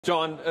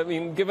John, I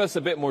mean, give us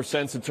a bit more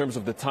sense in terms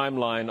of the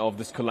timeline of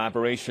this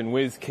collaboration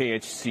with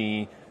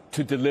KHC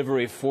to deliver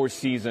a Four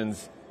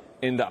Seasons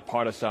in that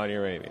part of Saudi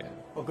Arabia.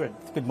 Well, good.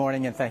 Good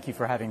morning, and thank you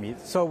for having me.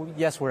 So,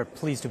 yes, we're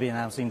pleased to be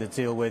announcing the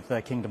deal with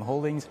Kingdom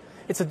Holdings.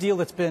 It's a deal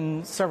that's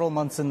been several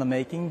months in the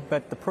making,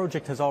 but the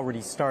project has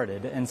already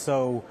started, and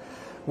so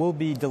we'll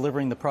be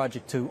delivering the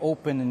project to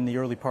open in the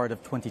early part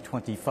of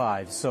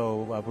 2025.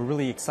 So we're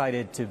really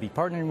excited to be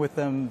partnering with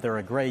them. They're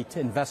a great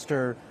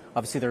investor.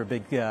 Obviously, they're a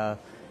big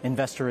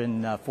investor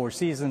in Four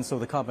Seasons, so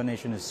the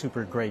combination is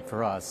super great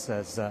for us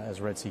as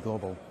Red Sea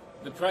Global.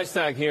 The price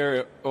tag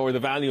here, or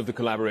the value of the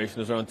collaboration,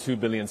 is around 2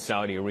 billion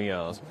Saudi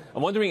riyals.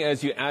 I'm wondering,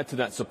 as you add to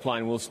that supply,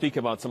 and we'll speak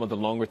about some of the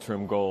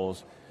longer-term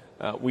goals,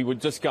 we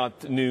just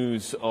got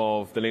news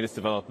of the latest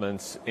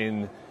developments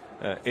in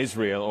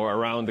Israel or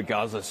around the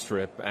Gaza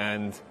Strip,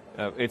 and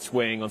it's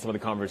weighing on some of the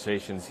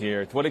conversations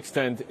here. To what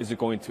extent is it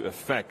going to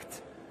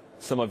affect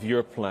some of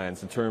your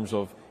plans in terms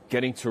of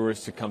getting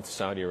tourists to come to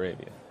Saudi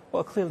Arabia?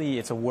 Well, clearly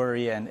it's a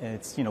worry, and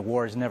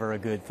war is never a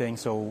good thing.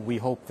 So we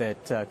hope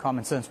that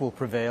common sense will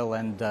prevail,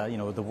 and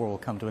the war will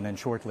come to an end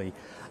shortly.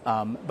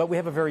 But we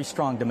have a very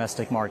strong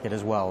domestic market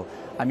as well.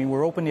 I mean,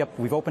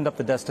 we've opened up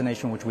the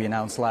destination, which we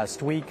announced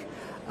last week.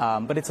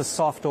 But it's a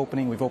soft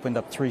opening. We've opened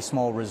up 3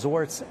 small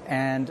resorts,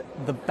 and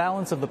the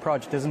balance of the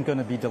project isn't going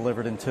to be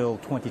delivered until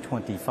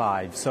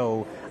 2025.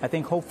 So I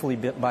think hopefully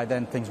by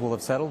then things will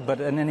have settled. But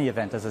in any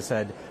event, as I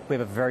said, we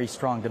have a very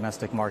strong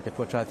domestic market,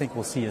 which I think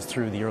we'll see us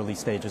through the early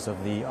stages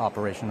of the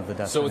operation of the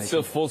destination. So it's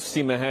still full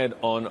steam ahead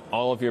on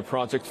all of your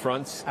project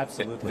fronts?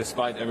 Absolutely.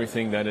 Despite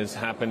everything that is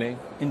happening?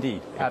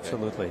 Indeed,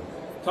 absolutely.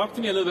 Talk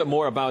to me a little bit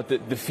more about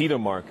the feeder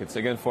markets,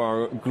 again, for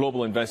our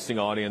global investing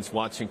audience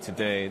watching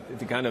today,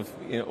 to kind of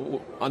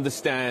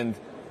understand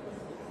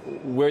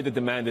where the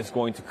demand is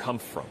going to come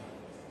from.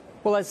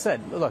 Well, as I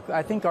said, look,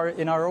 I think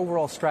in our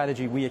overall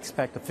strategy, we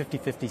expect a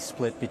 50-50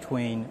 split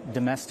between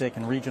domestic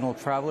and regional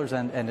travelers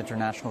and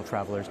international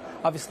travelers.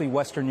 Obviously,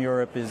 Western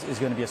Europe is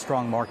going to be a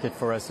strong market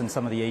for us, and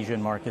some of the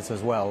Asian markets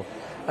as well.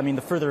 I mean,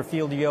 the further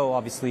afield you go,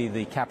 obviously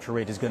the capture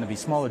rate is going to be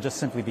smaller just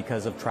simply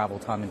because of travel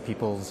time and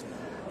people's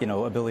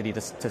ability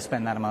to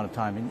spend that amount of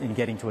time in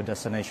getting to a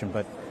destination.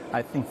 But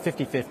I think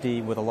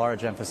 50-50 with a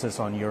large emphasis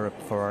on Europe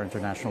for our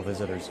international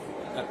visitors.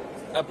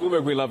 At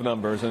Bloomberg, we love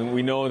numbers, and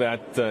we know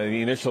that the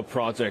initial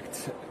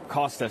project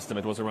cost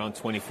estimate was around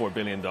 $24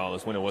 billion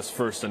when it was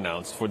first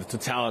announced for the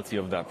totality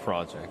of that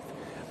project.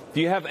 Do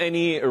you have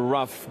any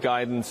rough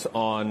guidance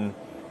on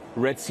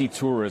Red Sea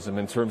tourism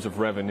in terms of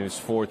revenues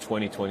for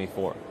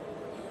 2024?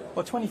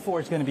 Well,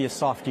 24 is going to be a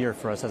soft year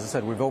for us. As I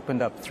said, we've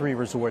opened up 3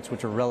 resorts,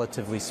 which are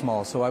relatively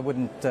small. So I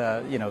wouldn't,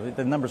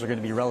 the numbers are going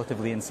to be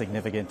relatively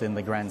insignificant in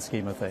the grand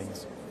scheme of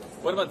things.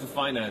 What about the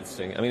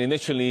financing? I mean,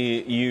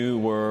 initially you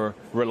were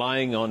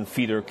relying on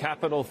feeder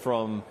capital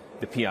from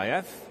the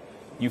PIF.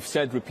 You've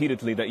said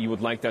repeatedly that you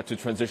would like that to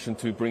transition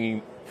to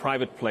bringing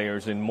private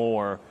players in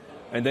more,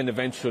 and then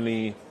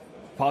eventually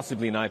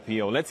possibly an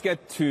IPO. Let's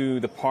get to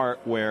the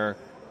part where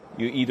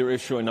you either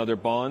issue another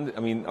bond. I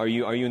mean, are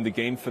you in the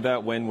game for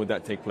that? When would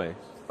that take place?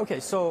 Okay,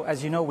 so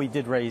as you know, we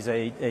did raise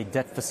a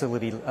debt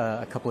facility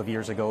a couple of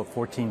years ago,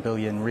 14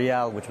 billion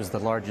Riyal, which was the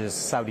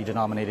largest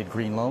Saudi-denominated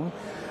green loan.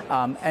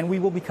 And we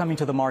will be coming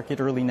to the market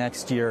early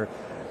next year.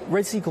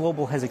 Red Sea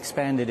Global has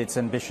expanded its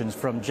ambitions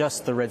from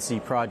just the Red Sea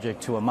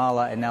project to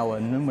Amala and now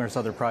numerous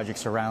other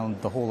projects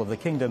around the whole of the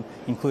kingdom,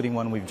 including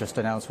one we've just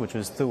announced, which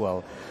is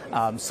Thuwal.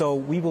 So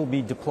we will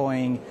be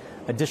deploying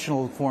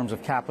additional forms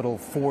of capital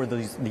for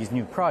these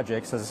new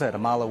projects. As I said,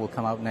 Amala will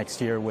come out next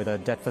year with a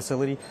debt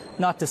facility,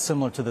 not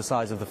dissimilar to the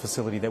size of the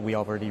facility that we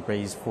already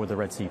raised for the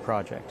Red Sea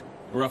project.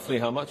 Roughly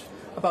how much?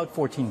 About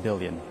 14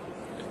 billion.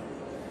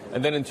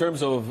 And then in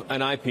terms of an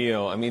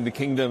IPO, I mean, the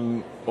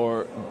kingdom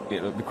or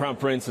the Crown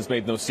Prince has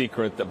made no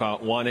secret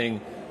about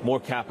wanting more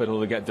capital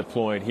to get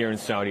deployed here in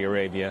Saudi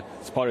Arabia.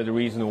 It's part of the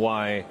reason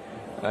why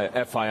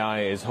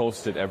FII is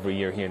hosted every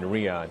year here in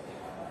Riyadh.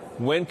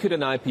 When could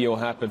an IPO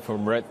happen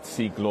from Red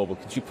Sea Global?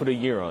 Could you put a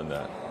year on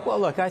that? Well,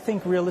 look, I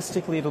think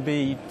realistically it'll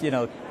be,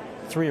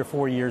 3 or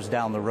 4 years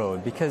down the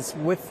road, because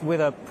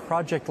with a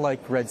project like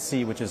Red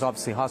Sea, which is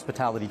obviously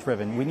hospitality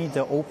driven, we need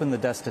to open the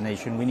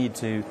destination, we need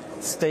to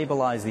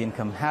stabilize the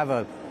income, have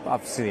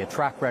obviously a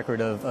track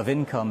record of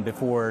income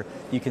before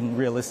you can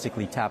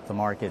realistically tap the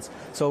markets.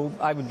 So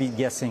I would be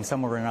guessing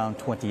somewhere around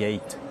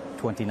 28,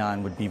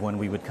 29 would be when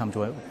we would come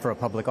for a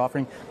public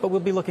offering, but we'll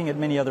be looking at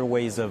many other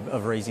ways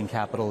of raising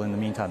capital in the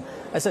meantime.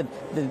 I said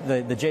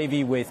the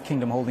JV with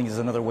Kingdom Holdings is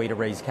another way to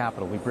raise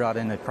capital. We brought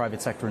in a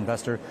private sector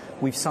investor.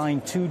 We've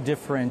signed 2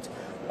 different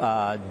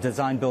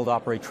design, build,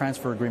 operate,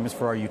 transfer agreements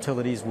for our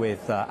utilities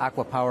with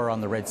Aqua Power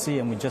on the Red Sea,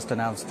 and we just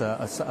announced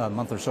a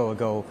month or so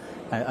ago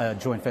a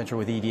joint venture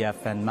with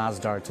EDF and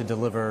Masdar to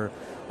deliver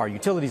our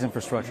utilities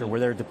infrastructure, where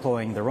they're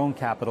deploying their own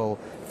capital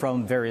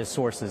from various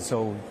sources.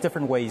 So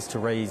different ways to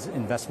raise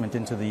investment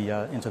into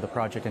the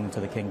project and into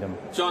the kingdom.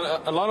 John,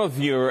 a lot of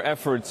your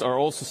efforts are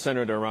also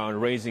centered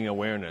around raising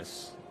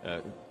awareness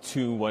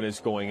to what is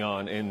going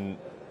on in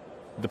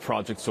the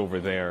projects over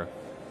there.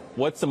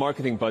 What's the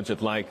marketing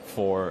budget like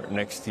for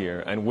next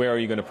year, and where are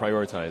you going to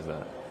prioritize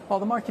that? Well,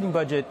 the marketing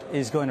budget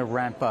is going to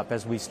ramp up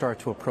as we start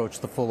to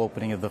approach the full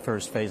opening of the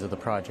first phase of the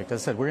project.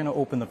 As I said, we're going to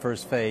open the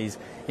first phase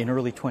in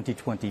early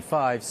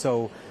 2025,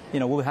 so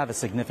we'll have a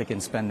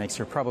significant spend next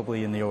year,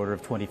 probably in the order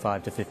of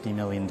 $25 to $50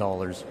 million.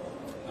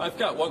 I've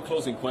got one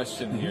closing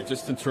question here,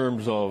 just in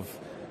terms of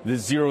the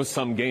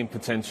zero-sum game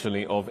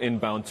potentially of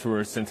inbound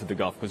tourists into the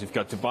Gulf, because you've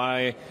got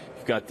Dubai,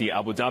 you've got the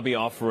Abu Dhabi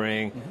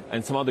offering,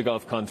 and some other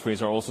Gulf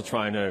countries are also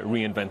trying to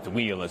reinvent the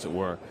wheel, as it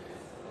were.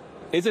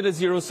 Is it a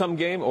zero-sum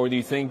game, or do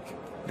you think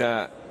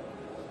that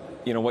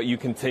what you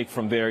can take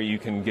from there you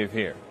can give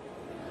here?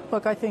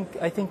 Look, I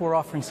think we're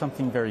offering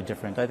something very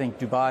different. I think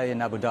Dubai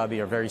and Abu Dhabi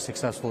are very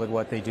successful at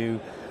what they do.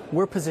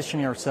 We're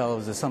positioning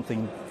ourselves as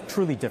something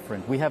truly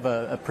different. We have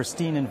a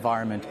pristine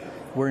environment.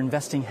 We're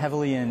investing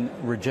heavily in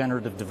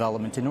regenerative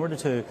development in order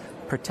to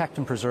protect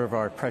and preserve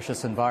our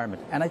precious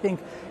environment. And I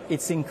think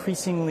it's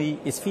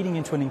feeding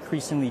into an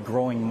increasingly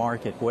growing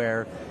market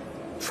where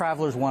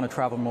travelers want to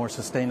travel more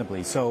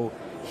sustainably. So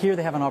here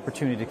they have an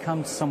opportunity to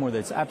come to somewhere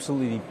that's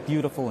absolutely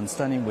beautiful and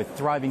stunning with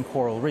thriving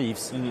coral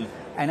reefs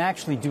and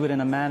actually do it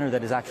in a manner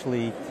that is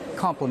actually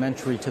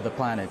complementary to the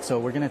planet. So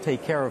we're going to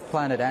take care of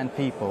planet and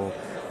people,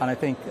 and I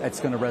think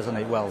it's going to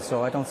resonate well.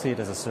 So I don't see it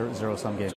as a zero-sum game.